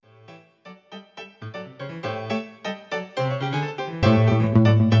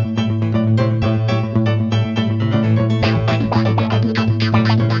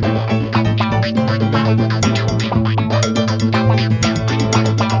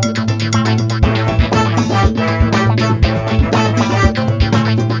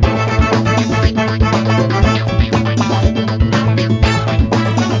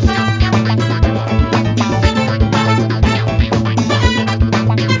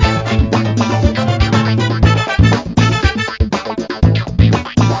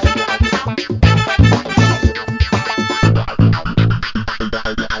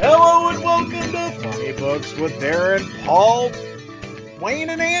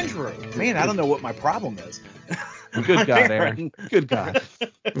Andrew. Man, I don't know what my problem is. Good God, Aaron. Good God.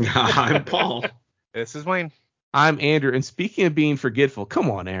 I'm Paul. This is Wayne. I'm Andrew. And speaking of being forgetful, come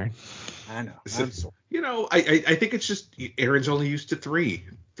on, Aaron. I know. I'm sorry. I think it's just Aaron's only used to 3.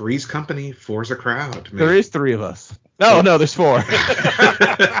 3's company, 4's a crowd. Maybe. There is 3 of us. No, there's 4.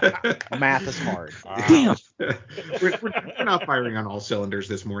 Math is hard. Damn. We're not firing on all cylinders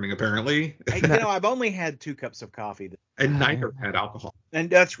this morning, apparently. I've only had 2 cups of coffee. And neither had alcohol. And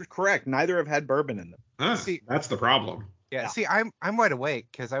that's correct. Neither have had bourbon in them. See, that's the problem. Yeah, see, I'm wide awake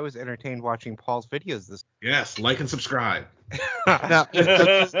because I was entertained watching Paul's videos this. Yes, like and subscribe. Now,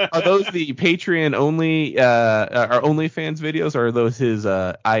 are those the Patreon only, or OnlyFans videos, or are those his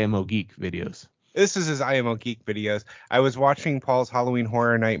IMO Geek videos? This is his IMO Geek videos. I was watching Paul's Halloween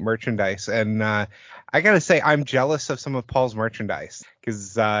Horror Night merchandise, and I gotta say I'm jealous of some of Paul's merchandise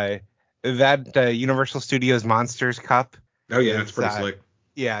because that Universal Studios Monsters cup. Oh yeah, that's pretty slick.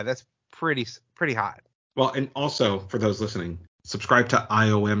 Yeah, that's pretty hot. Well, and also for those listening, subscribe to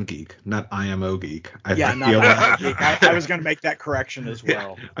IOM Geek, not IMO Geek. Not IMO Geek. I was going to make that correction as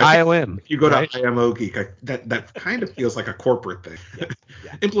well. IOM. If you go to IMO Geek, that kind of feels like a corporate thing.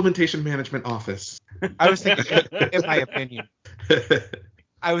 Yeah. Implementation Management Office. I was thinking, in my opinion.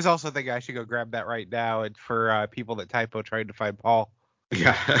 I was also thinking I should go grab that right now, and for people that typo trying to find Paul.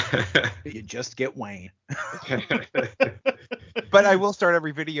 Yeah. You just get Wayne. But I will start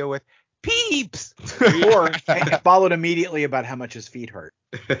every video with peeps, or followed immediately about how much his feet hurt.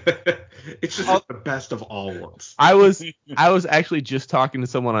 It's just the best of all worlds. I was actually just talking to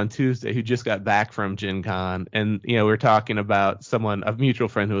someone on Tuesday who just got back from Gen Con, and we were talking about a mutual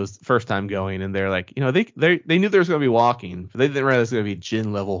friend who was first time going, and they're like, they knew there was going to be walking, but they didn't realize it was going to be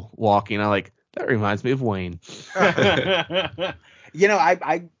Gen level walking. I'm like, that reminds me of Wayne.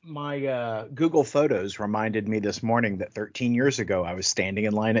 My Google Photos reminded me this morning that 13 years ago I was standing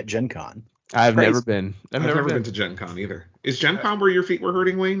in line at Gen Con. I've never been. I've never been to Gen Con either. Is Gen Con where your feet were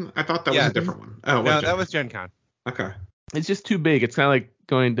hurting, Wayne? I thought that was a different one. Oh, no, that was Gen Con. Okay. It's just too big. It's kind of like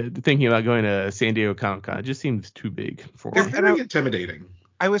thinking about going to San Diego Comic Con. It just seems too big for me. They're very intimidating.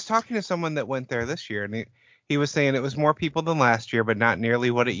 I was talking to someone that went there this year, and he was saying it was more people than last year, but not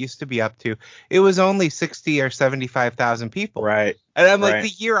nearly what it used to be up to. It was only 60 or 75,000 people. Right. And I'm like, the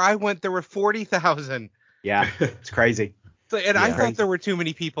year I went, there were 40,000. Yeah, it's crazy. I thought there were too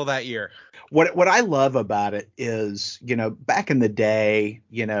many people that year. What I love about it is, back in the day,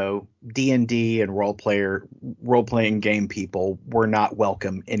 D&D and role playing game people were not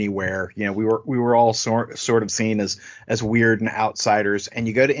welcome anywhere. We were all sort of seen as weird and outsiders. And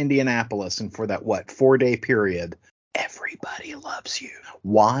you go to Indianapolis, and for that 4-day period, everybody loves you.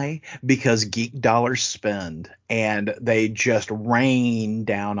 Why? Because geek dollars spend, and they just rain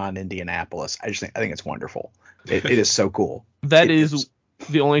down on Indianapolis. I think it's wonderful. It is so cool.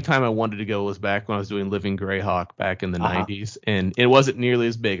 The only time I wanted to go was back when I was doing Living Greyhawk back in the 90s, and it wasn't nearly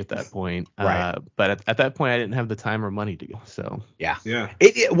as big at that point. Right. But at that point, I didn't have the time or money to go. So yeah.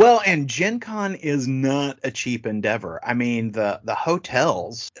 Well, and Gen Con is not a cheap endeavor. I mean, the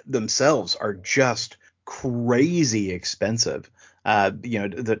hotels themselves are just crazy expensive.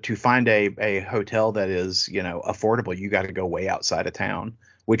 To find a hotel that is affordable, you got to go way outside of town,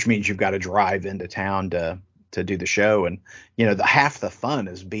 which means you've got to drive into town to do the show. And half the fun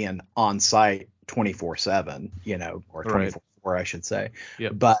is being on site 24/7, or 24, I should say.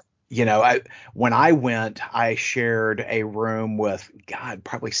 Yep. But when I went, I shared a room with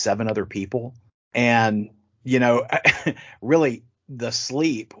probably 7 other people, and really the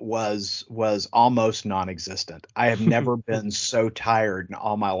sleep was almost non-existent. I have never been so tired in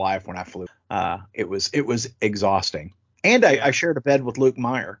all my life when I flew. It was exhausting. And I shared a bed with Luke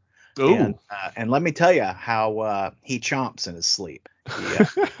Meyer. And let me tell you how he chomps in his sleep.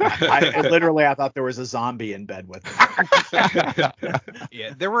 I thought there was a zombie in bed with him.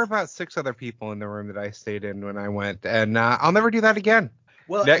 Yeah, there were about 6 other people in the room that I stayed in when I went, and I'll never do that again.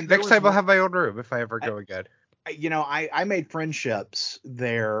 Well, next time I'll have my own room if I ever go again. I made friendships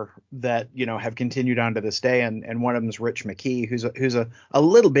there that have continued on to this day, and one of them is Rich McKee, who's a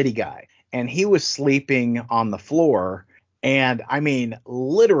little bitty guy, and he was sleeping on the floor. And I mean,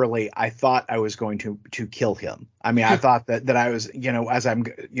 literally, I thought I was going to kill him. I mean, I thought that I was, as I'm,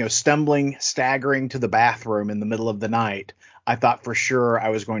 staggering to the bathroom in the middle of the night, I thought for sure I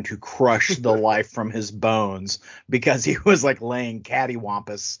was going to crush the life from his bones, because he was like laying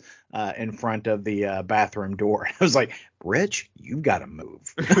cattywampus in front of the bathroom door. I was like, Rich, you've got to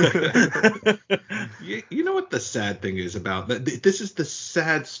move. You know what the sad thing is about that? This is the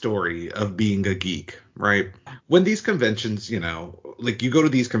sad story of being a geek, right? When these conventions, like you go to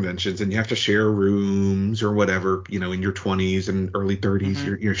these conventions and you have to share rooms or whatever, in your 20s and early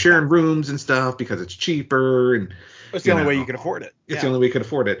 30s, you're sharing rooms and stuff because it's cheaper and it's the only way you can afford it. It's the only way you can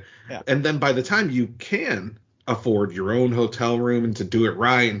afford it. Yeah. And then by the time you can afford your own hotel room and to do it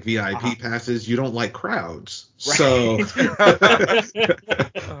right and VIP passes, you don't like crowds. Right. So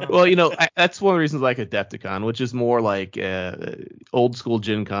Well, that's one of the reasons I like Adepticon, which is more like old school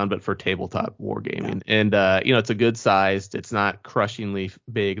Gen Con, but for tabletop wargaming. Yeah. And, it's a good sized. It's not crushingly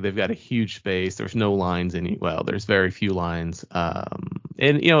big. They've got a huge space. There's no lines there's very few lines. And,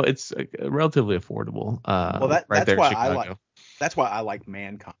 it's relatively affordable. That's there why in Chicago. That's why I like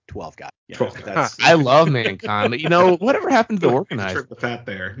ManCon 12 guys. I love ManCon. Whatever happened to the organized? Trip the fat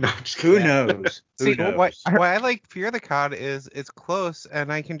there. No, who knows? See, what I like Fear the Con is it's close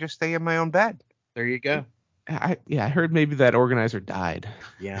and I can just stay in my own bed. There you go. I heard maybe that organizer died.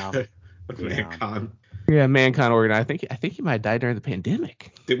 Yeah. ManCon. Yeah, ManCon organizer. I think he might have died during the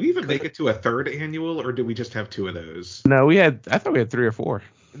pandemic. Did we even make it to a third annual, or did we just have two of those? No, I thought we had 3 or 4.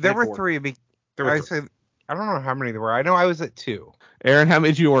 There were 3. I don't know how many there were. I know I was at 2. Aaron, how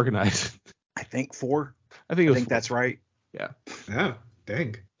many did you organize? I think 4. I think 4. That's right. Yeah. Oh,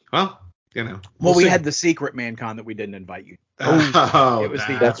 dang. Well, Well, we had the secret ManCon that we didn't invite you.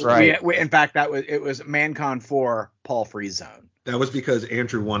 That's right. In fact, it was ManCon 4 Paul Free Zone. That was because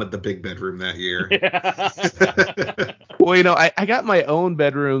Andrew wanted the big bedroom that year. Well, I got my own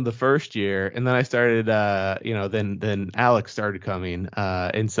bedroom the first year, and then I started, then Alex started coming,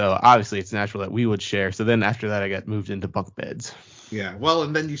 and so obviously it's natural that we would share. So then after that, I got moved into bunk beds. Yeah, well,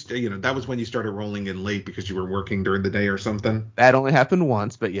 and then that was when you started rolling in late because you were working during the day or something. That only happened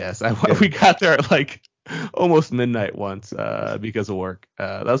once, but yes, we got there at like almost midnight once because of work.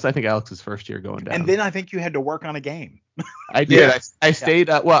 That was, I think, Alex's first year going down. And then I think you had to work on a game. I did. Yeah. I stayed.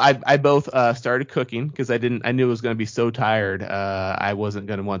 I both started cooking because I knew I was going to be so tired. I wasn't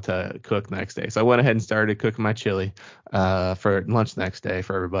going to want to cook the next day, so I went ahead and started cooking my chili for lunch the next day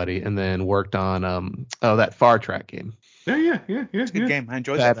for everybody, and then worked on that Far Track game. Yeah. It's a good game. I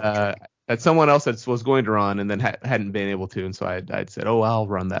enjoyed that. That someone else was going to run and then hadn't been able to, and so I'd said, I'll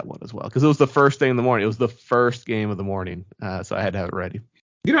run that one as well because it was the first thing in the morning. It was the first game of the morning, so I had to have it ready.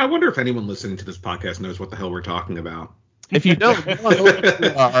 I wonder if anyone listening to this podcast knows what the hell we're talking about. If you don't, go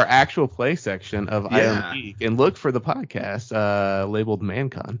to our actual play section of IOM Geek and look for the podcast labeled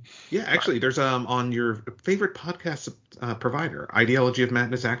ManCon. Yeah, actually, there's on your favorite podcast provider, Ideology of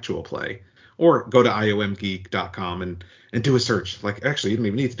Madness Actual Play. Or go to iomgeek.com and do a search. Like, actually, you don't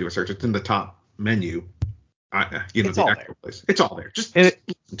even need to do a search. It's in the top menu. It's the all actual there. Place. It's all there. Just listen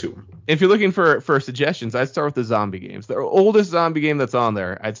to them. If you're looking for suggestions, I'd start with the zombie games. The oldest zombie game that's on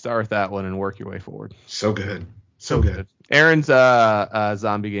there, I'd start with that one and work your way forward. So good. So good. Aaron's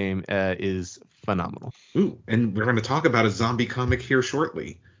zombie game is phenomenal. Ooh, and we're going to talk about a zombie comic here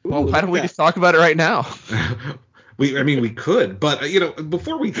shortly. Well, why don't we just talk about it right now? We could, but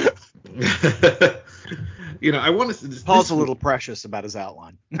before we do, I want to. Paul's a little precious about his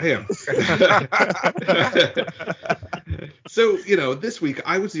outline. I am. So this week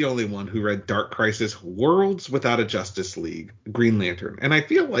I was the only one who read Dark Crisis: Worlds Without a Justice League, Green Lantern, and I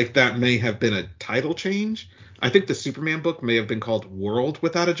feel like that may have been a title change. I think the Superman book may have been called World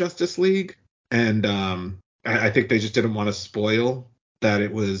Without a Justice League, and I think they just didn't want to spoil that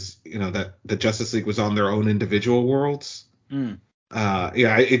it was, that the Justice League was on their own individual worlds.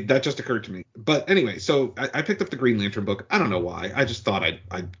 That just occurred to me. But anyway, so I picked up the Green Lantern book. I don't know why. I just thought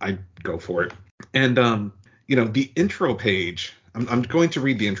I'd go for it. And the intro page. I'm going to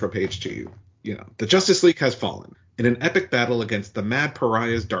read the intro page to you. The Justice League has fallen in an epic battle against the Mad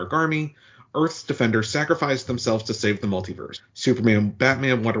Pariah's Dark Army. Earth's defenders sacrificed themselves to save the multiverse. Superman,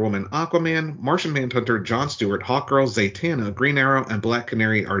 Batman, Wonder Woman, Aquaman, Martian Manhunter, Jon Stewart, Hawkgirl, Zatanna, Green Arrow, and Black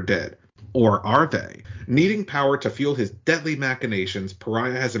Canary are dead. Or are they? Needing power to fuel his deadly machinations,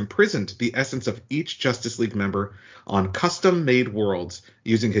 Pariah has imprisoned the essence of each Justice League member on custom-made worlds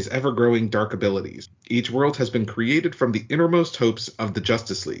using his ever-growing dark abilities. Each world has been created from the innermost hopes of the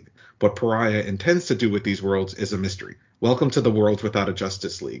Justice League. What Pariah intends to do with these worlds is a mystery. Welcome to the World Without a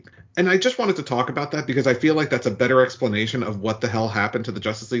Justice League. And I just wanted to talk about that because I feel like that's a better explanation of what the hell happened to the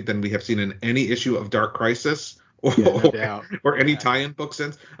Justice League than we have seen in any issue of Dark Crisis or any tie-in book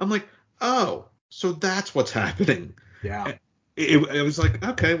since. I'm like, oh, so that's what's happening. Yeah. It was like,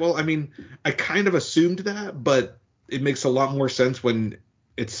 okay, well, I mean, I kind of assumed that, but it makes a lot more sense when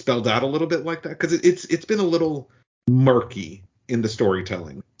it's spelled out a little bit like that because it's been a little murky in the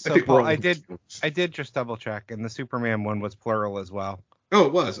storytelling. So Paul, I did just double check, and the Superman one was plural as well. Oh,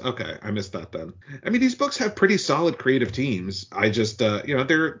 it was. Okay, I missed that then. I mean, these books have pretty solid creative teams. I just,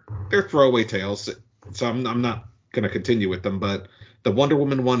 they're throwaway tales, so I'm not gonna continue with them. But the Wonder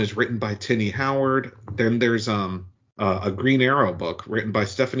Woman one is written by Tinny Howard. Then there's a Green Arrow book written by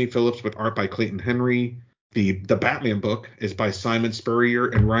Stephanie Phillips with art by Clayton Henry. The Batman book is by Simon Spurrier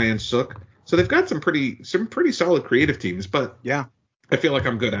and Ryan Sook. So they've got some pretty solid creative teams. But Yeah. I feel like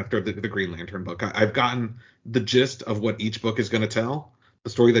I'm good after the Green Lantern book. I've gotten the gist of what each book is going to tell, the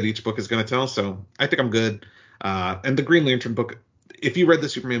story that each book is going to tell. So I think I'm good. And the Green Lantern book, if you read the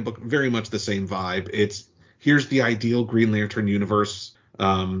Superman book, very much the same vibe. It's here's the ideal Green Lantern universe,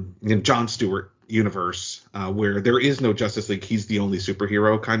 John Stewart universe, where there is no Justice League. He's the only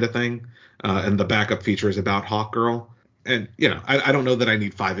superhero kind of thing. And the backup feature is about Hawkgirl. And, I don't know that I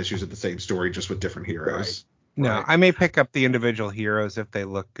need 5 issues of the same story just with different heroes. Right. No, Right. I may pick up the individual heroes if they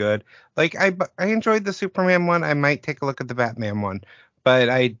look good. Like I enjoyed the Superman one. I might take a look at the Batman one, but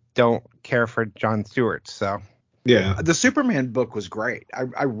I don't care for John Stewart. So Yeah. The Superman book was great.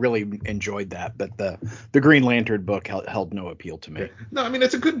 I really enjoyed that, but the Green Lantern book held no appeal to me. No, I mean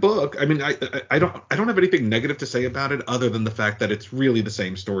it's a good book. I mean I don't have anything negative to say about it other than the fact that it's really the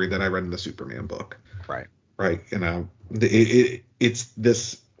same story that I read in the Superman book. Right. Right. It's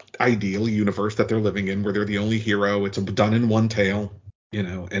this ideal universe that they're living in where they're the only hero. It's done in one tale,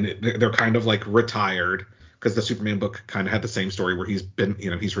 and they're kind of like retired because the Superman book kind of had the same story where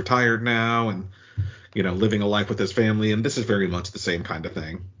he's retired now and living a life with his family, and this is very much the same kind of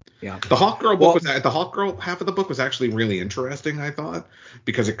thing. Yeah. The Hawkgirl book the Hawkgirl half of the book was actually really interesting, I thought,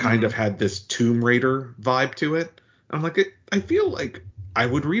 because it kind of had this Tomb Raider vibe to it. I'm like, I feel like I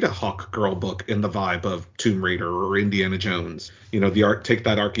would read a Hawkgirl book in the vibe of Tomb Raider or Indiana Jones. Take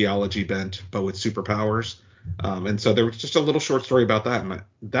that archaeology bent, but with superpowers. And so there was just a little short story about that, and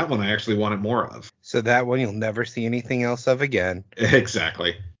that one I actually wanted more of. So that one you'll never see anything else of again.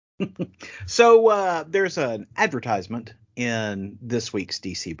 Exactly. So there's an advertisement in this week's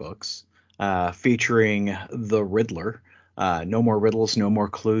DC Books featuring the Riddler. No more riddles, no more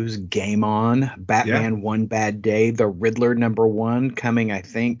clues. Game on. Batman One Bad Day. The Riddler #1 coming, I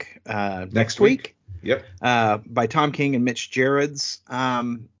think, next week. Yep. By Tom King and Mitch Gerads.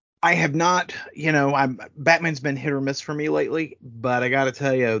 I have not, Batman's been hit or miss for me lately, but I got to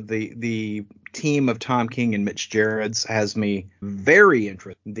tell you, the team of Tom King and Mitch Gerads has me very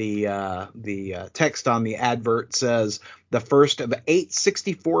interested. The text on the advert says the first of 8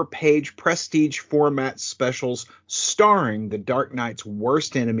 64-page prestige format specials starring the Dark Knight's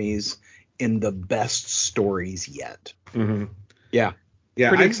worst enemies in the best stories yet. Mm-hmm. Yeah. Yeah.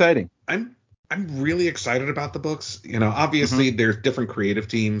 Pretty exciting. I'm really excited about the books. Obviously there's different creative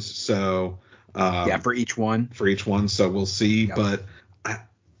teams, so for each one. So we'll see. Yep. But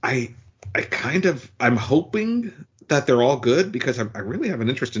I'm hoping that they're all good because I really have an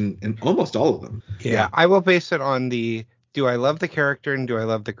interest in almost all of them. Yeah, I will base it on do I love the character and do I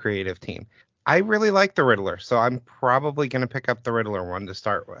love the creative team? I really like the Riddler, so I'm probably going to pick up the Riddler one to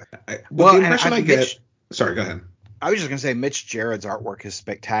start with. The impression I get. Sorry, go ahead. I was just going to say Mitch Gerads' artwork is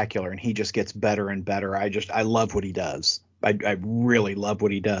spectacular, and he just gets better and better. I love what he does. I really love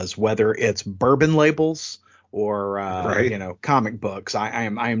what he does, whether it's bourbon labels or comic books. I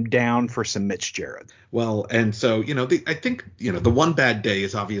am down for some Mitch Gerads. Well, and so I think the One Bad Day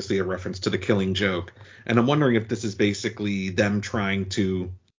is obviously a reference to the Killing Joke, and I'm wondering if this is basically them trying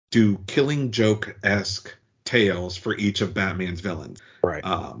to do Killing Joke-esque tales for each of Batman's villains. Right.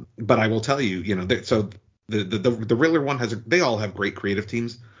 But I will tell you, the Riddler one they all have great creative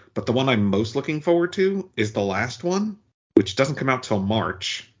teams, but the one I'm most looking forward to is the last one, which doesn't come out till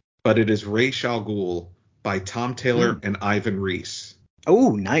March, but it is Ra's al Ghul by Tom Taylor and Ivan Reis.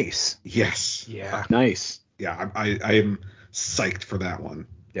 Oh, nice. Yes. Yeah. Nice. Yeah, I am psyched for that one.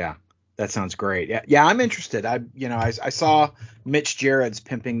 Yeah. That sounds great. Yeah, I'm interested. I saw Mitch Gerads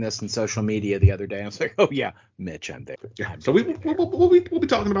pimping this in social media the other day. I was like, oh yeah, Mitch, I'm there. Yeah. So we'll be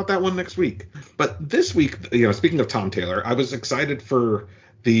talking about that one next week. But this week, speaking of Tom Taylor, I was excited for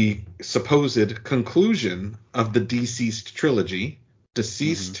the supposed conclusion of the Deceased trilogy,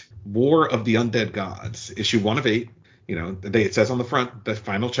 Deceased War of the Undead Gods, issue 1 of 8. It says on the front the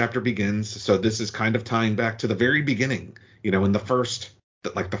final chapter begins. So this is kind of tying back to the very beginning. In the first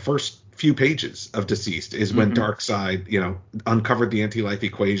few pages of Deceased is when Darkseid, uncovered the anti-life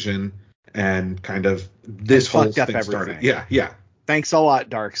equation and kind of this whole fucked up thing started. everything. Yeah. Thanks a lot,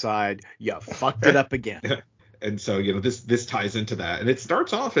 Darkseid. You fucked it up again. And so, this ties into that. And it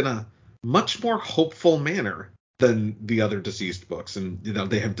starts off in a much more hopeful manner than the other Deceased books. And,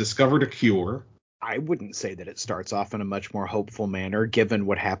 they have discovered a cure. I wouldn't say that it starts off in a much more hopeful manner, given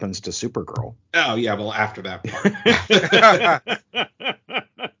what happens to Supergirl. Oh, yeah. Well, after that part.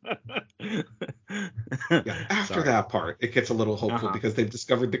 Yeah, after Sorry. that part, it gets a little hopeful Uh-huh. because they've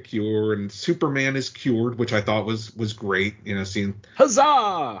discovered the cure and Superman is cured, which I thought was great. Seeing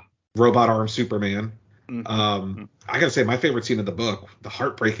Huzzah! robot arm Superman. Mhm. I gotta say, my favorite scene of the book, the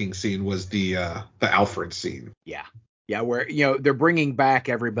heartbreaking scene, was the Alfred scene. Yeah. Yeah, where they're bringing back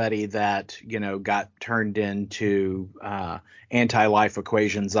everybody that got turned into anti-life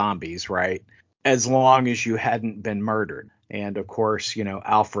equation zombies, right? As long as you hadn't been murdered, and of course,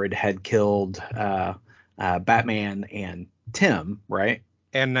 Alfred had killed Batman and Tim, right?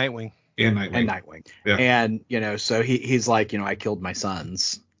 And Nightwing. And Nightwing. And Nightwing. Yeah. And so he's like, I killed my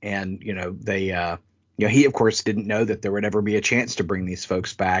sons, and they. He of course didn't know that there would ever be a chance to bring these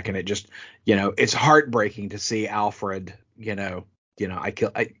folks back, and it just, it's heartbreaking to see Alfred. He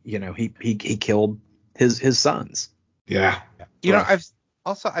killed his sons. Yeah.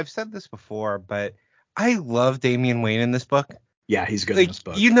 I've said this before, but I love Damian Wayne in this book. Yeah, he's good in this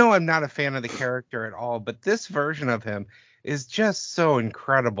book. I'm not a fan of the character at all, but this version of him is just so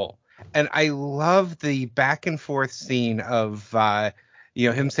incredible. And I love the back and forth scene of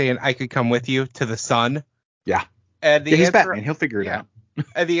him saying, "I could come with you" to the son. Yeah. And the he's answer, Batman. He'll figure it out.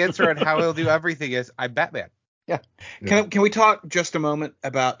 And the answer on how he'll do everything is, "I'm Batman." Yeah. Can we talk just a moment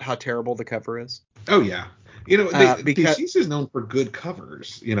about how terrible the cover is? Oh yeah. Because DC's is known for good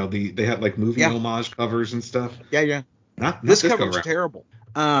covers. They had like movie homage covers and stuff. Yeah. Not this this cover's terrible.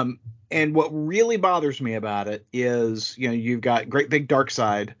 And what really bothers me about it is, you've got Great Big Dark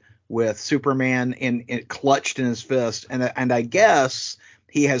Side with Superman in clutched in his fist, and I guess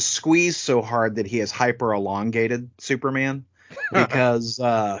he has squeezed so hard that he has hyper elongated Superman because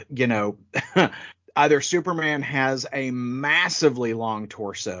either Superman has a massively long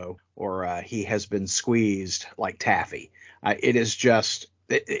torso or he has been squeezed like taffy. It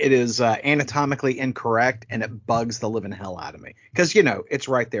is anatomically incorrect, and it bugs the living hell out of me because it's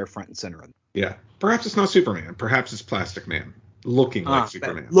right there front and center. Yeah. Perhaps it's not Superman. Perhaps it's Plastic Man looking like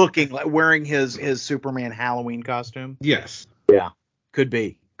Superman. Looking like wearing his Superman Halloween costume. Yes. Yeah. Could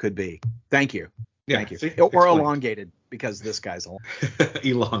be. Thank you. Yeah, Thank you. See? Or Explained. elongated because this guy's long.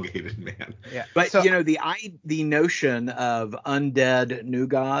 Elongated man. Yeah. But the notion of undead new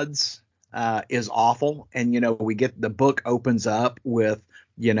gods is awful, and we get the book opens up with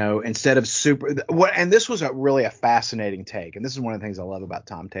instead of and this was really a fascinating take, and this is one of the things I love about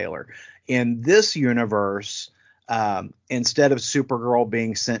Tom Taylor in this universe. Instead of Supergirl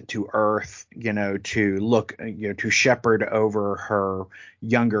being sent to Earth, to look, to shepherd over her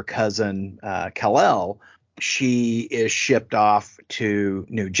younger cousin Kal-El, she is shipped off to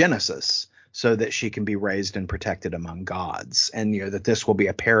New Genesis so that she can be raised and protected among gods, and that this will be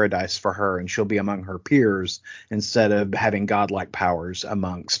a paradise for her, and she'll be among her peers instead of having godlike powers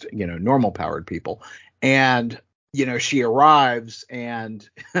amongst normal powered people. And she arrives, and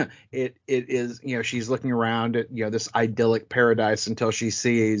it is, she's looking around at this idyllic paradise until she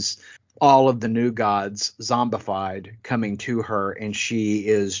sees all of the new gods zombified coming to her, and she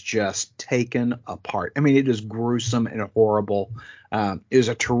is just taken apart. I mean, it is gruesome and horrible. It is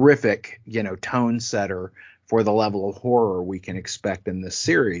a terrific, tone setter for the level of horror we can expect in this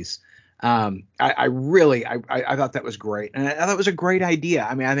series. I thought that was great, and I thought it was a great idea.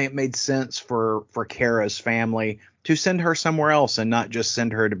 I mean, I think it made sense for Kara's family to send her somewhere else and not just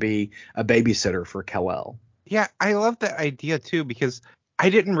send her to be a babysitter for Kal-El. Yeah, I love that idea too, because I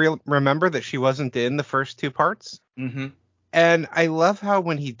didn't remember that she wasn't in the first two parts. Mm-hmm. And I love how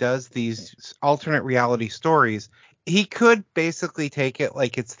when he does these alternate reality stories, he could basically take it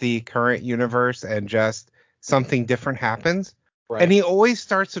like it's the current universe and just something different happens. Right. And he always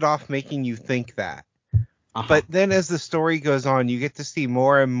starts it off making you think that. Uh-huh. But then as the story goes on, you get to see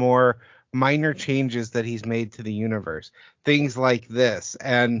more and more minor changes that he's made to the universe. Things like this.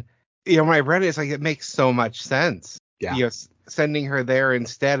 And, when I read it, it's like, it makes so much sense. Yeah. Sending her there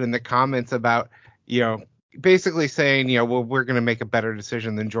instead, and the comments about, basically saying, well, we're going to make a better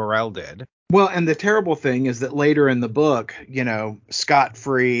decision than Jor-El did. Well, and the terrible thing is that later in the book,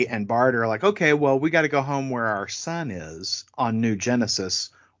 Scott-Free and Bart are like, okay, well, we got to go home where our son is on New Genesis.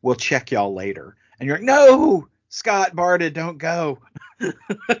 We'll check y'all later. And you're like, no, Scott, Bart, don't go.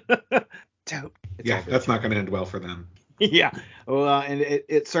 That's not going to end well for them. Yeah. Well, and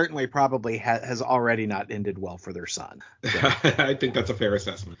it certainly probably has already not ended well for their son. So. I think that's a fair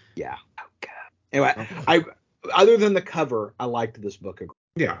assessment. Yeah. Oh, God. Anyway, other than the cover, I liked this book.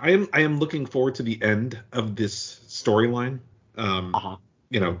 Yeah, I am looking forward to the end of this storyline.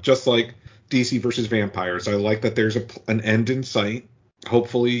 Just like DC versus vampires, I like that there's an end in sight.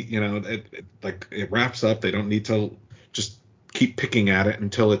 Hopefully, it wraps up. They don't need to just keep picking at it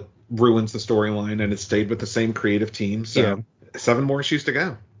until it ruins the storyline, and it stayed with the same creative team. So 7 more issues to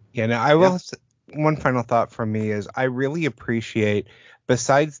go. Yeah, now I will One final thought from me is I really appreciate,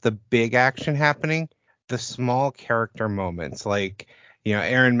 besides the big action happening, the small character moments. Like,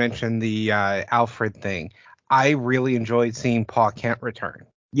 Aaron mentioned the Alfred thing. I really enjoyed seeing Pa Kent return.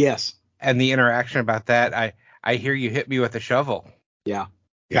 Yes. And the interaction about that. I hear you hit me with a shovel. Yeah.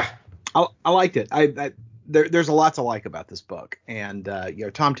 Yeah. I liked it. There's a lot to like about this book, and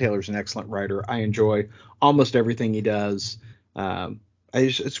Tom Taylor's an excellent writer. I enjoy almost everything he does.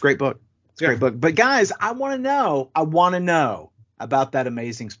 It's a great book. It's a great book. But guys, I want to know about that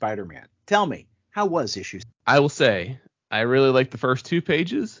Amazing Spider-Man. Tell me, how was issue? I will say I really liked the first 2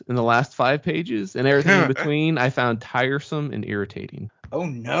 pages, and the last 5 pages, and everything in between I found tiresome and irritating. Oh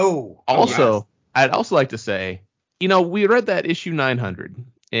no. Also, I'd also like to say, we read that issue 900,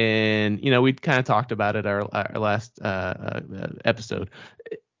 and we kind of talked about it our last episode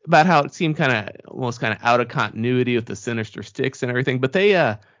about how it seemed almost out of continuity with the Sinister Six and everything, but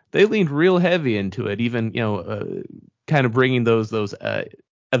they leaned real heavy into it, even kind of bringing those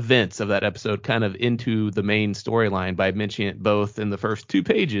events of that episode kind of into the main storyline by mentioning it both in the first 2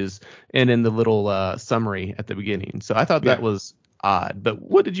 pages and in the little summary at the beginning. So I thought that was odd. But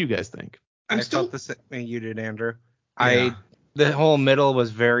what did you guys think? I felt the same thing you did, Andrew. Yeah. The whole middle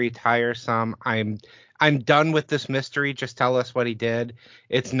was very tiresome. I'm done with this mystery. Just tell us what he did.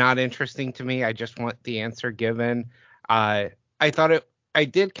 It's not interesting to me. I just want the answer given. I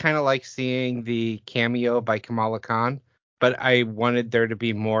did kind of like seeing the cameo by Kamala Khan, but I wanted there to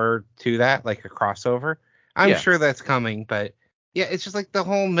be more to that, like a crossover. I'm sure that's coming, but yeah, it's just like the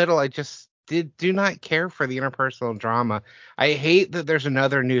whole middle. I just do not care for the interpersonal drama. I hate that there's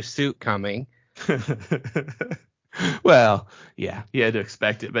another new suit coming. Well, yeah, you had to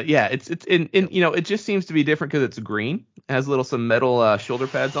expect it, but yeah, it's in it just seems to be different because it's green. It has some metal shoulder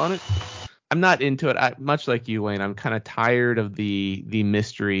pads on it. I'm not into it. Much like you, Wayne, I'm kind of tired of the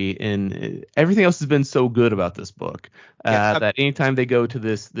mystery, and everything else has been so good about this book that anytime they go to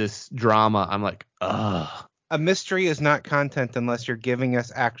this drama, I'm like, ugh. A mystery is not content unless you're giving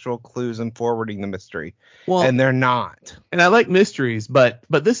us actual clues and forwarding the mystery. Well, and they're not. And I like mysteries, but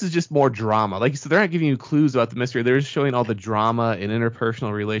this is just more drama. Like you said, they're not giving you clues about the mystery. They're just showing all the drama and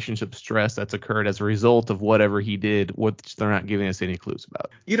interpersonal relationship stress that's occurred as a result of whatever he did, which they're not giving us any clues about.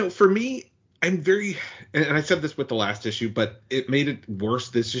 For me, I'm very, and I said this with the last issue, but it made it worse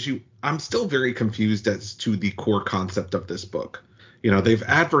this issue. I'm still very confused as to the core concept of this book. They've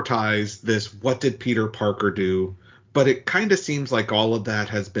advertised this, what did Peter Parker do? But it kind of seems like all of that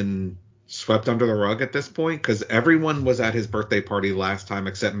has been swept under the rug at this point, because everyone was at his birthday party last time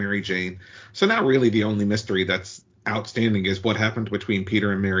except Mary Jane. So now really the only mystery that's outstanding is what happened between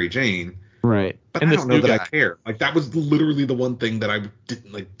Peter and Mary Jane. Right. But I don't know that I care. Like, that was literally the one thing that I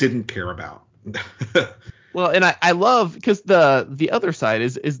didn't care about. Well, and I love, because the other side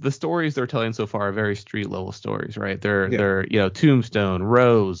is the stories they're telling so far are very street level stories, right? They're Tombstone,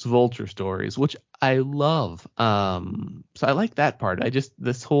 Rose, Vulture stories, which I love. So I like that part.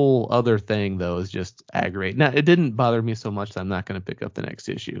 This whole other thing though is just aggravating. Now, it didn't bother me so much that I'm not going to pick up the next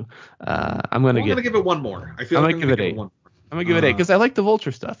issue. I'm going to give it one more. I feel like I'm going to give it 8. I'm gonna give it 8 because I like the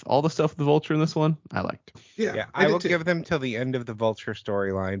Vulture stuff. All the stuff with the Vulture in this one, I liked. Yeah, I will give them till the end of the Vulture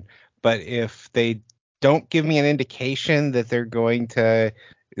storyline. But if they don't give me an indication that they're going to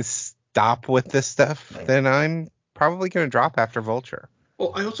stop with this stuff, then I'm probably going to drop after Vulture.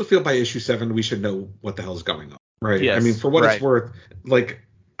 Well, I also feel by issue 7 we should know what the hell's going on, right? Yes, I mean, for what it's worth, like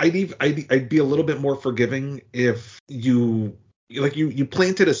I'd be a little bit more forgiving if you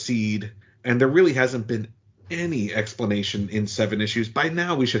planted a seed and there really hasn't been any explanation in 7 issues. By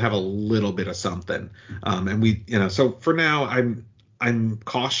now we should have a little bit of something. And so for now I'm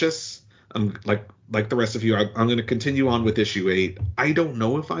cautious. I'm like the rest of you, I'm going to continue on with issue 8. I don't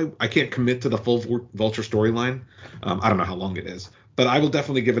know if I can't commit to the full Vulture storyline. I don't know how long it is, but I will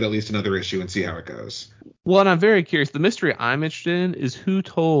definitely give it at least another issue and see how it goes. Well, and I'm very curious. The mystery I'm interested in is who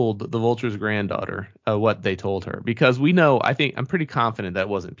told the Vulture's granddaughter what they told her, because we know, I'm pretty confident that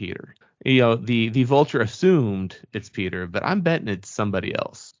wasn't Peter. The Vulture assumed it's Peter, but I'm betting it's somebody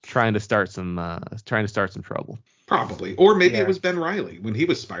else trying to start some trouble. Probably, or maybe it was Ben Reilly when he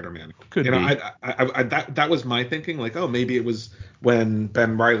was Spider-Man. Could be. That was my thinking. Like, oh, maybe it was when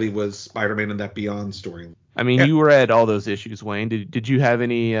Ben Reilly was Spider-Man in that Beyond story. I mean, you read all those issues, Wayne. Did you have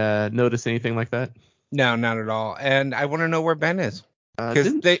any notice anything like that? No, not at all. And I want to know where Ben is,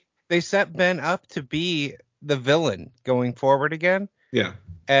 because they set Ben up to be the villain going forward again. Yeah.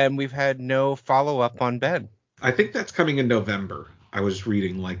 And we've had no follow-up on Ben. I think that's coming in November. I was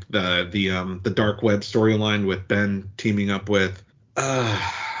reading like the Dark Web storyline with Ben teaming up with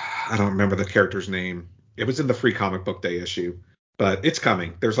I don't remember the character's name. It was in the Free Comic Book Day issue, but it's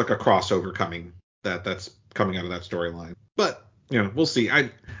coming. There's like a crossover coming that's coming out of that storyline. But we'll see. I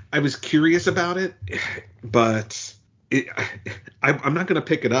was curious about it, but I'm not going to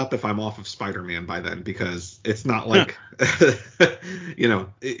pick it up if I'm off of Spider-Man by then, because it's not like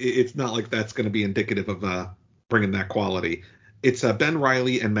it's not like that's going to be indicative of bringing that quality. It's Ben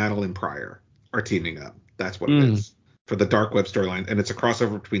Reilly and Madeline Pryor are teaming up. That's what it is for the Dark Web storyline, and it's a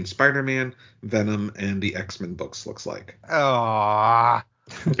crossover between Spider-Man, Venom, and the X-Men books. Looks like. Oh.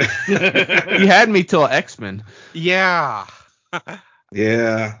 You had me till X-Men. Yeah.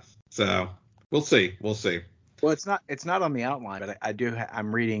 Yeah. So we'll see. Well, it's not on the outline, but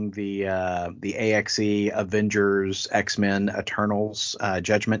I'm reading the AXE Avengers X-Men Eternals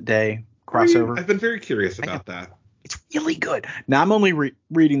Judgment Day crossover. I've been very curious about that. It's really good. Now I'm only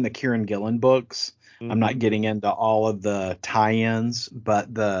reading the Kieran Gillen books. I'm not getting into all of the tie-ins,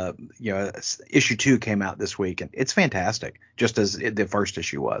 but the issue 2 came out this week, and it's fantastic, just as the first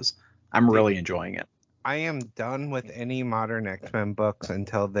issue was. I'm really enjoying it. I am done with any modern X-Men books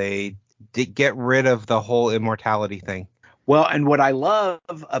until they get rid of the whole immortality thing. Well, and what I love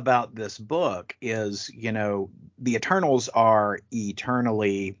about this book is, the Eternals are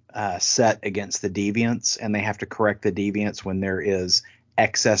eternally set against the deviants, and they have to correct the deviants when there is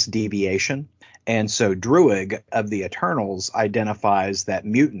excess deviation. And so Druig of the Eternals identifies that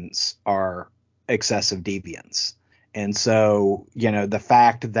mutants are excessive deviants. And so, the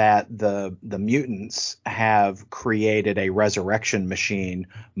fact that the mutants have created a resurrection machine,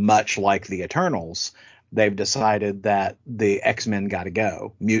 much like the Eternals, they've decided that the X-Men got to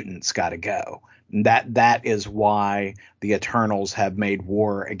go, mutants got to go. That is why the Eternals have made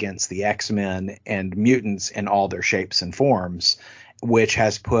war against the X-Men and mutants in all their shapes and forms, which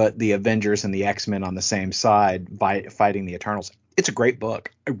has put the Avengers and the X-Men on the same side fighting the Eternals. It's a great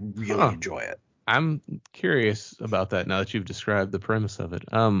book. I really enjoy it. I'm curious about that now that you've described the premise of it.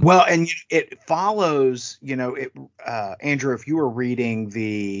 Well, and it follows, Andrew, if you were reading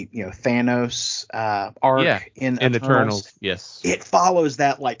the, Thanos arc in Eternals, yes, it follows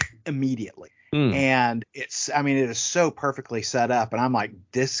that like immediately. And it is so perfectly set up, and I'm like,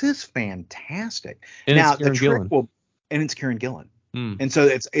 this is fantastic. And now the trick it's Kieran Gillen. And so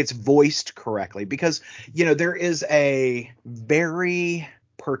it's voiced correctly, because there is a very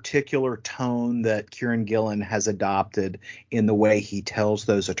particular tone that Kieran Gillen has adopted in the way he tells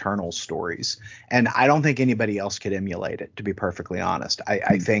those Eternal stories, and I don't think anybody else could emulate it, to be perfectly honest.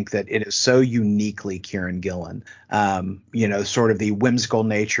 I think that it is so uniquely Kieran Gillen, sort of the whimsical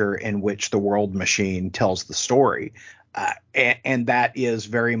nature in which the World Machine tells the story. And that is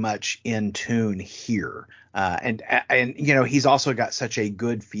very much in tune here. And he's also got such a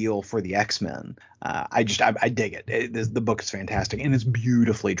good feel for the X-Men. I dig it. The book is fantastic, and it's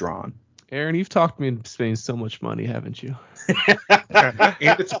beautifully drawn. Aaron, you've talked me into spending so much money, haven't you? And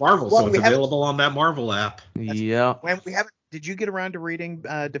it's Marvel, so it's available on that Marvel app. Yeah. Did you get around to reading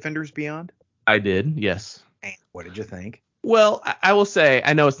Defenders Beyond? I did, yes. And what did you think? Well, I will say,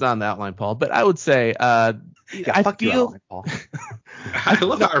 I know it's not on the outline, Paul, but I would say I feel outline, Paul. I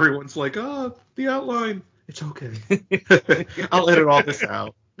love how everyone's like, oh, the outline. It's okay. I'll edit all this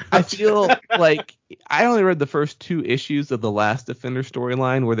out. I feel like I only read the first 2 issues of the last Defender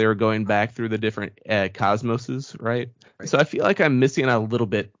storyline where they were going back through the different cosmoses, right? So I feel like I'm missing out a little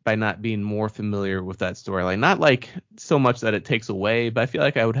bit by not being more familiar with that storyline. Not like so much that it takes away, but I feel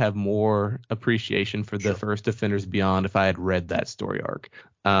like I would have more appreciation for the first Defenders Beyond if I had read that story arc.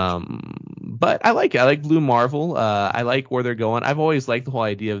 But I like it. I like Blue Marvel. I like where they're going. I've always liked the whole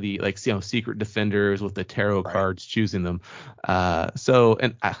idea of the secret defenders with the tarot cards choosing them.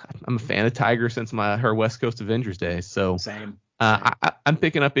 And I'm a fan of Tiger since her West Coast Avengers days. So same. I'm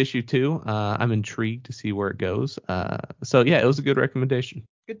picking up issue 2. I'm intrigued to see where it goes. So yeah, it was a good recommendation.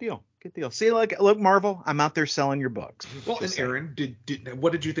 Good deal. See, look, Marvel, I'm out there selling your books. Well, and Aaron,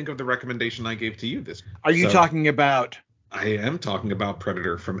 what did you think of the recommendation I gave to you this? Are you talking about? I am talking about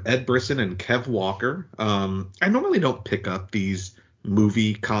Predator from Ed Brisson and Kev Walker. I normally don't pick up these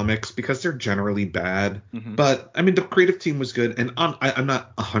movie comics because they're generally bad. Mm-hmm. But I mean, the creative team was good, and I'm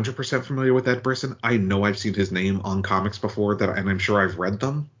not 100% familiar with Ed Brisson. I know I've seen his name on comics before, and I'm sure I've read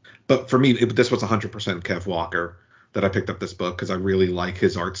them. But for me, this was 100% Kev Walker that I picked up this book because I really like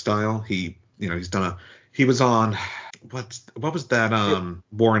his art style. He was on what was that?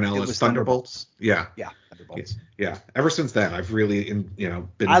 Warren Ellis Thunderbolts. Yeah. Thunderbolts. Yeah. Ever since then, I've really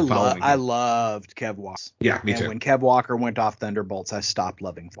been following. I loved Kev Walker. Yeah, me too. And when Kev Walker went off Thunderbolts, I stopped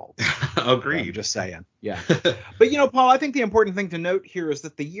loving Folks. Agreed. I'm just saying. Yeah. But Paul, I think the important thing to note here is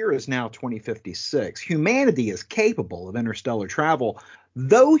that the year is now 2056. Humanity is capable of interstellar travel,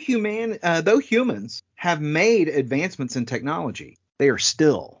 though humans have made advancements in technology. They are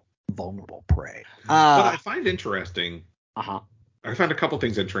still vulnerable prey. What I find interesting, Uh-huh. I found a couple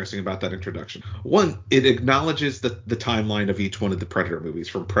things interesting about that introduction. One, it acknowledges the timeline of each one of the Predator movies,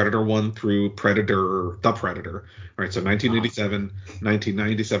 from Predator 1 through The Predator. Right, so 1987,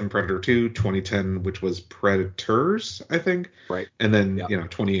 1997 Predator 2, 2010, which was Predators, I think. Right. And then, Yep.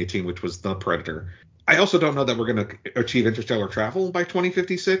 2018, which was The Predator. I also don't know that we're going to achieve interstellar travel by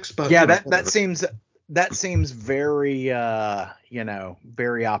 2056, but yeah, whatever. that seems very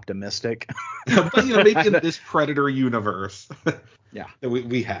very optimistic. But maybe in this Predator universe. Yeah. That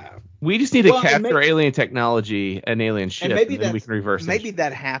we have. We just need to capture alien technology, an alien ship, and then we can reverse it. Maybe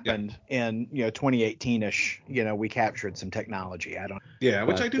that happened in 2018ish. We captured some technology.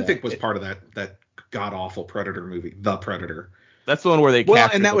 Which I do think was part of that god awful Predator movie, The Predator. That's the one where they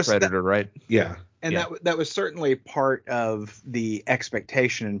captured the Predator, right? Yeah. And that was certainly part of the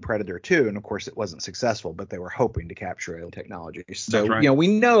expectation in Predator 2, and of course it wasn't successful, but they were hoping to capture alien technology. So right. We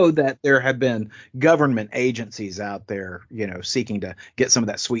know that there have been government agencies out there, seeking to get some of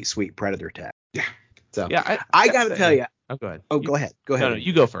that sweet Predator tech. Yeah. So I got to tell you. Oh, go ahead. Go ahead. No,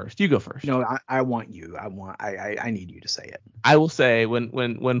 you go first. No, I want you. I need you to say it. I will say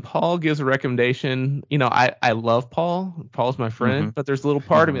when Paul gives a recommendation, I love Paul. Paul's my friend, but there's a little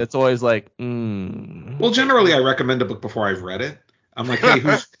part of me that's always like, Well, generally I recommend a book before I've read it. I'm like, hey,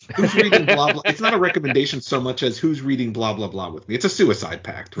 who's reading blah blah? It's not a recommendation so much as who's reading blah blah blah with me. It's a suicide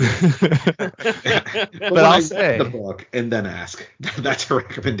pact. Really. but I'll say the book and then ask. That's a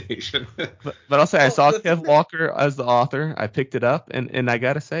recommendation. but I'll say I saw Kev Walker as the author. I picked it up and I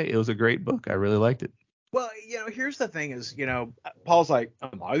gotta say it was a great book. I really liked it. Well, here's the thing is, Paul's like,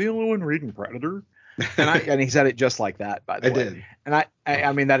 am I the only one reading Predator? And he said it just like that, by the way. Did. And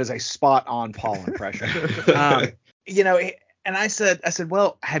I mean, that is a spot on Paul impression. And I said,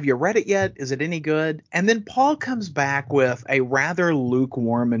 well, have you read it yet? Is it any good? And then Paul comes back with a rather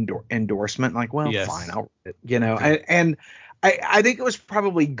lukewarm endorsement. Like, well, yes. Fine, I'll read it. And I think it was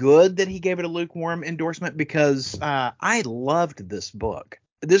probably good that he gave it a lukewarm endorsement because I loved this book.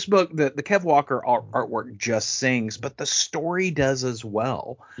 This book, the Kev Walker artwork just sings, but the story does as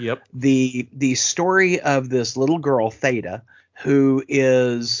well. Yep. The story of this little girl, Theta, who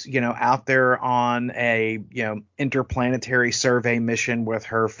is, out there on a, interplanetary survey mission with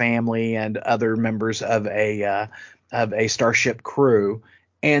her family and other members of a starship crew.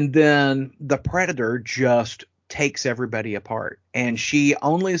 And then the Predator just takes everybody apart. And she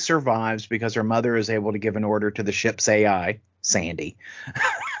only survives because her mother is able to give an order to the ship's AI, Sandy,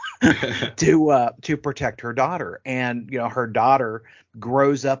 to protect her daughter. And her daughter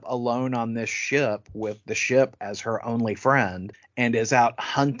grows up alone on this ship with the ship as her only friend and is out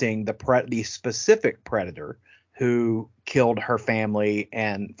hunting the specific Predator who killed her family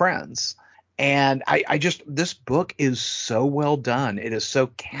and friends. And this book is so well done. It is so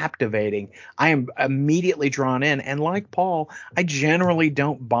captivating. I am immediately drawn in. And like Paul, I generally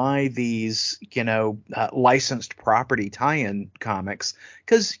don't buy these, licensed property tie-in comics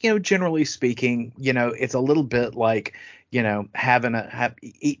because, generally speaking, it's a little bit like, eating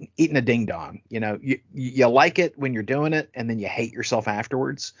a ding dong. You like it when you're doing it, and then you hate yourself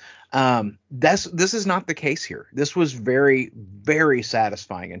afterwards. This is not the case here. This was very, very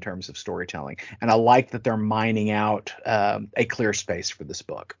satisfying in terms of storytelling, and I like that they're mining out a clear space for this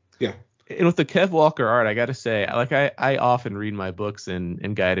book. Yeah. And with the Kev Walker art, I got to say, I often read my books in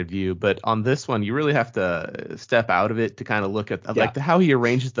guided view, but on this one, you really have to step out of it to kind of look at how he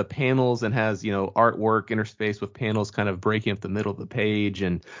arranges the panels and has, artwork interspaced with panels kind of breaking up the middle of the page.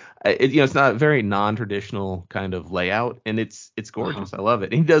 And it's not a very non-traditional kind of layout, and it's gorgeous. I love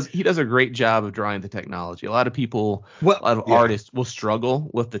it. And he does a great job of drawing the technology. A lot of people, a lot of artists will struggle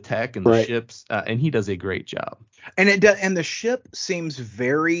with the tech and the ships, and he does a great job. And and the ship seems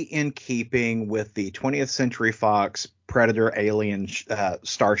very in keeping with the 20th Century Fox Predator alien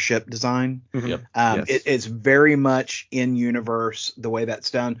starship design. Yep. It's very much in universe the way that's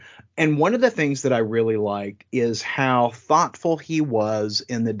done. And one of the things that I really liked is how thoughtful he was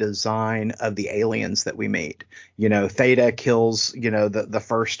in the design of the aliens that we meet. Theta kills, the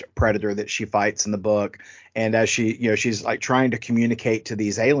first Predator that she fights in the book. And as she's like trying to communicate to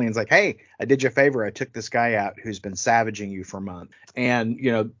these aliens, like, hey, I did you a favor. I took this guy out who's been savaging you for a month.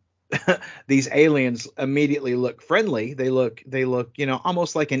 And, these aliens immediately look friendly. They look,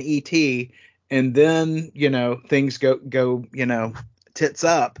 almost like an ET. And then, things go, tits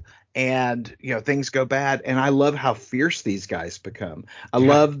up. And, things go bad. And I love how fierce these guys become. I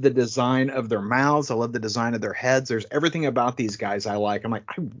love the design of their mouths. I love the design of their heads. There's everything about these guys I like. I'm like,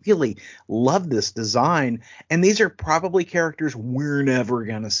 I really love this design. And these are probably characters we're never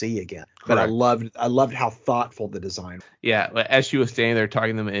going to see again. But I Correct. loved how thoughtful the design. Yeah, as she was standing there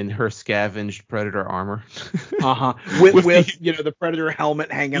talking to them in her scavenged predator armor. Uh-huh. With the, the Predator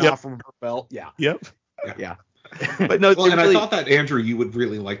helmet hanging Yep. off of her belt. Yeah. Yep. Yeah. Yeah. But no, Well, they and I really, thought that Andrew, you would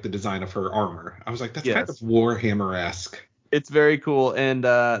really like the design of her armor. I was like, that's kind of yes. Warhammer-esque. It's very cool, and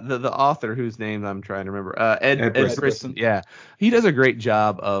the author whose name I'm trying to remember, Ed Ed Brisson. Brisson, yeah, he does a great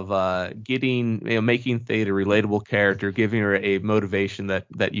job of making Theta a relatable character, giving her a motivation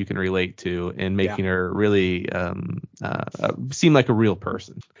that you can relate to, and making her really seem like a real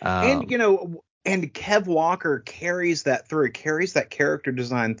person. And and Kev Walker carries that character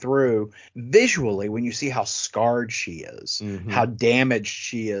design through visually when you see how scarred she is, how damaged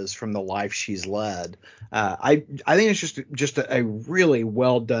she is from the life she's led. I think it's just a really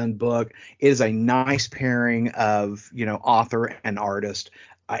well done book. It is a nice pairing of author and artist.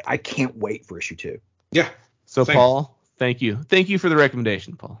 I can't wait for issue 2. Yeah. So same. Paul, thank you for the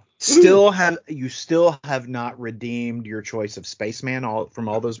recommendation, Paul. Still have not redeemed your choice of Spaceman from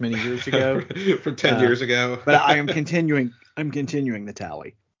all those many years ago. From 10 years ago. But I am continuing the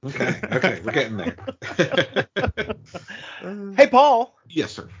tally. Okay, we're getting there. Hey, Paul,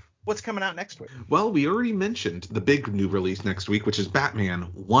 Yes, sir. what's coming out next week? Well, we already mentioned the big new release next week, which is Batman: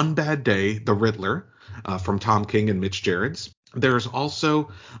 One Bad Day, The Riddler, from Tom King and Mitch Gerads. There's also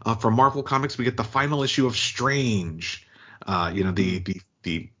from Marvel Comics, we get the final issue of Strange.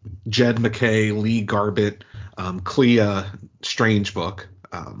 The Jed MacKay, Lee Garbett, Clea Strange book.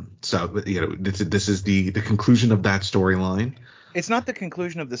 This is the conclusion of that storyline. It's not the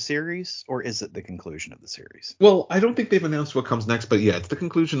conclusion of the series, or is it the conclusion of the series? Well, I don't think they've announced what comes next, but yeah, it's the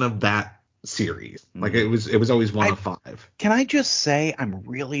conclusion of that series. Like it was always one of 5. Can I just say I'm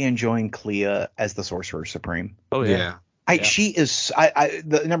really enjoying Clea as the Sorcerer Supreme? Oh yeah. She is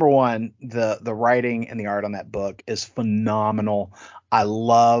the number one. The writing and the art on that book is phenomenal. I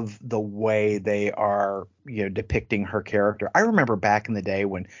love the way they are depicting her character. I remember back in the day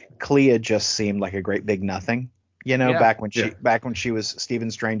when Clea just seemed like a great big nothing. Back when she was Stephen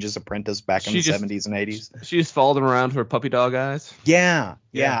Strange's apprentice back in the 70s and 80s. She just followed him around with her puppy dog eyes. Yeah.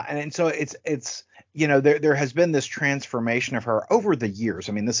 And so it's there has been this transformation of her over the years.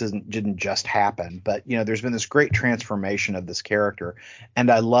 I mean, this didn't just happen, but there's been this great transformation of this character,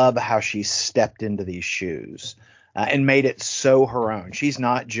 and I love how she stepped into these shoes and made it so her own. She's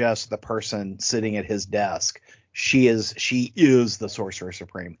not just the person sitting at his desk. She is the Sorcerer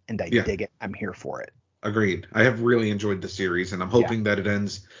Supreme, and I dig it. I'm here for it. Agreed. I have really enjoyed the series, and I'm hoping that it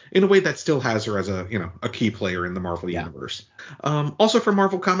ends in a way that still has her as a key player in the Marvel universe. Also from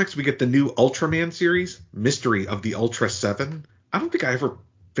Marvel Comics, we get the new Ultraman series, Mystery of the Ultra 7. I don't think I ever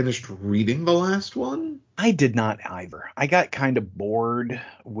finished reading the last one. I did not either. I got kind of bored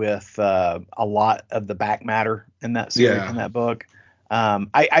with a lot of the back matter in that series, in that book.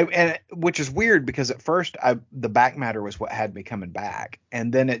 Which is weird because at first the back matter was what had me coming back,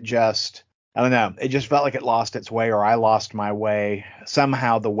 and then it just, I don't know, it just felt like it lost its way, or I lost my way.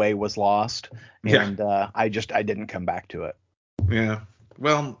 Somehow the way was lost, and I didn't come back to it. Yeah.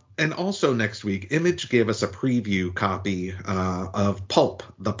 Well, and also next week, Image gave us a preview copy of Pulp,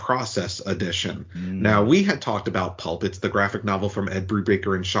 the Process Edition. Now, we had talked about Pulp. It's the graphic novel from Ed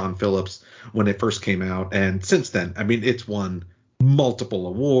Brubaker and Sean Phillips when it first came out. And since then, I mean, it's won multiple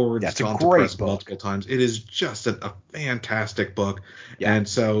awards. That's gone a great to press book. multiple times. It is just a fantastic book. Yeah. And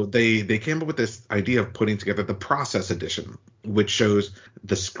so they came up with this idea of putting together the Process Edition, which shows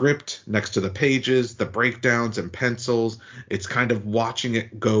the script next to the pages, the breakdowns and pencils. It's kind of watching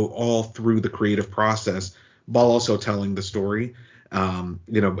it go all through the creative process while also telling the story.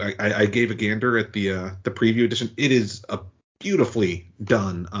 I gave a gander at the preview edition. It is a beautifully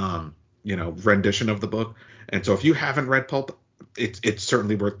done rendition of the book. And so if you haven't read Pulp, it's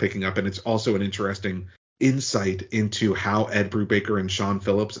certainly worth picking up, and it's also an interesting insight into how Ed Brubaker and Sean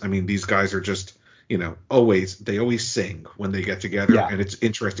Phillips, I mean, these guys are just, always sing when they get together, and it's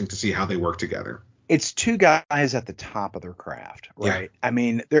interesting to see how they work together. It's two guys at the top of their craft, right? Yeah. I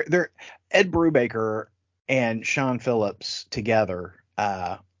mean, they're Ed Brubaker and Sean Phillips together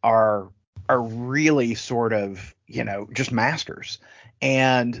are really sort of, just masters,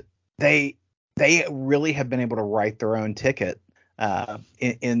 and they really have been able to write their own ticket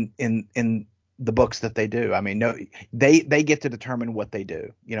in the books that they do. I mean, they get to determine what they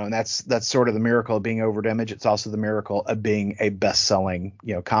do, and that's sort of the miracle of being over at Image. It's also the miracle of being a best-selling,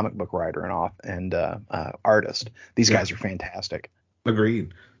 comic book writer and artist. These guys are fantastic.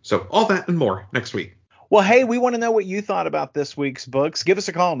 Agreed. So all that and more next week. Well, hey, we want to know what you thought about this week's books. Give us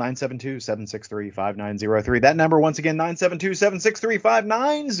a call, 972-763-5903. That number, once again,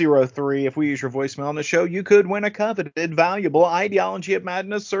 972-763-5903. If we use your voicemail on the show, you could win a coveted, valuable Ideology of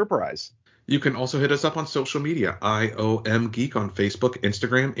Madness surprise. You can also hit us up on social media, IOM Geek on Facebook,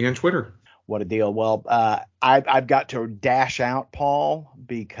 Instagram, and Twitter. What a deal. Well, I've got to dash out, Paul,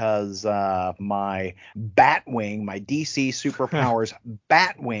 because my Batwing, my DC Superpowers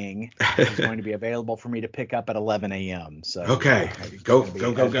Batwing, is going to be available for me to pick up at 11 a.m. So okay, go.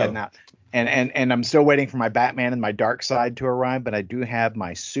 Out. And I'm still waiting for my Batman and my Darkseid to arrive, but I do have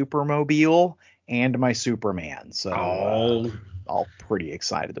my Supermobile and my Superman. So all pretty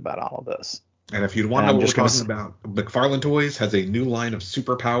excited about all of this. And if you want to know what we're talking about, McFarlane Toys has a new line of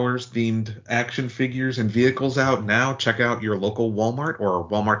Superpowers themed action figures and vehicles out now. Check out your local Walmart or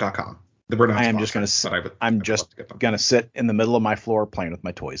Walmart.com. I'm just going to sit in the middle of my floor playing with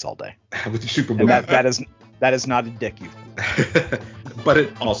my toys all day. With the Superman. That is not a dick you. But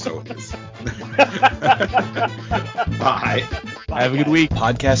it also is. Bye. Have a good week.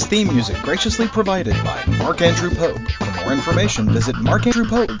 Podcast theme music graciously provided by Mark Andrew Pope. For more information, visit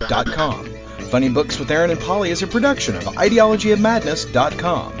markandrewpope.com. Funny Books with Aaron and Polly is a production of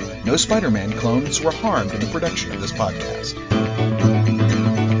ideologyofmadness.com. No Spider-Man clones were harmed in the production of this podcast.